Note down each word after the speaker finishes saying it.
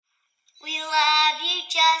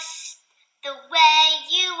just the way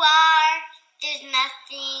you are. There's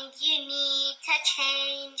nothing you need to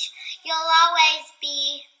change. You'll always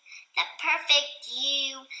be the perfect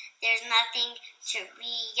you. There's nothing to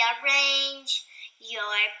rearrange.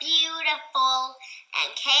 You're beautiful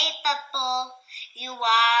and capable. You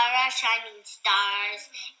are our shining stars,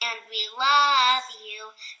 and we love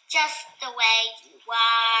you just the way you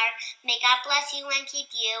are. May God bless you and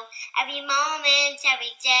keep you every moment,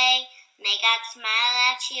 every day. May God smile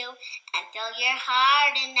at you and fill your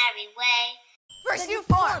heart in every way. First you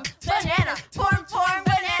form, banana, form,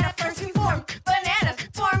 banana, first you form.